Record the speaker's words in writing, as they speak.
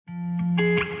You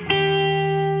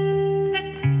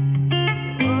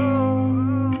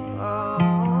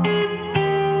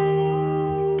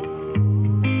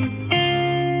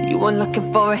were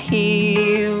looking for a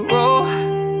hero.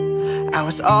 I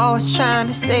was always trying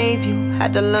to save you.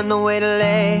 Had to learn the way to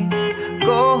let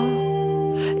go.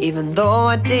 Even though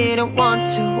I didn't want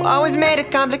to, always made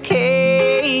it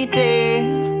complicated.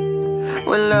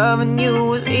 When loving you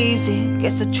was easy,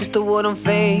 guess the truth of what I'm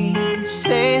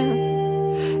facing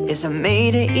is I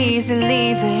made it easy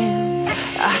leaving.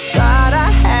 I thought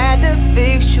I had to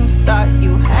fix you, thought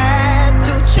you had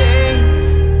to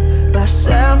change, but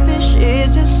selfish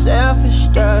isn't selfish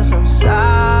does. I'm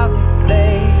sorry,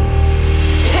 babe.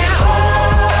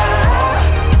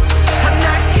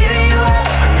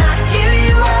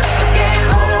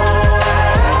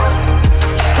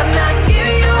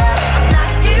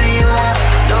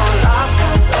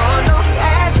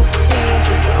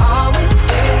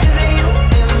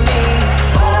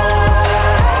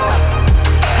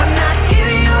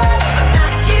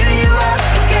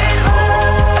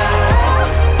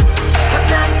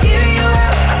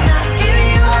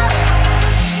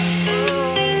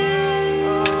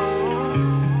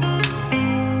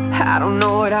 I don't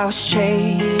know what I was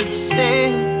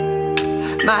chasing,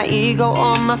 my ego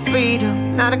or my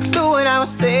freedom, not a clue what I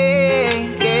was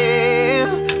thinking.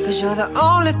 Cause you're the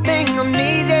only thing I'm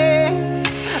needing.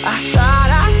 I thought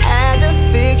I had to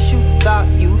fix you, thought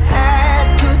you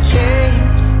had to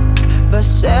change, but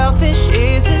selfish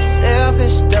isn't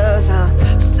selfish does. I'm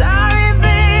sorry, babe.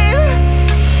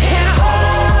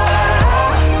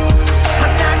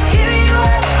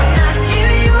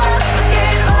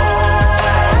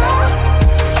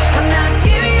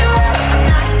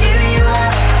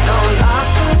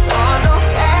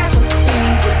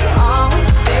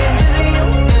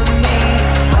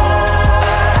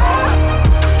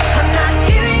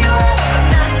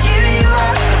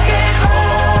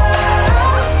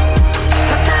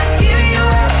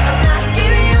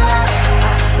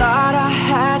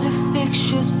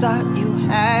 Thought you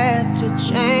had to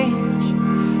change,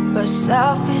 but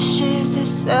selfish isn't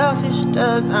selfish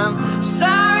does. I'm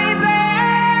sorry.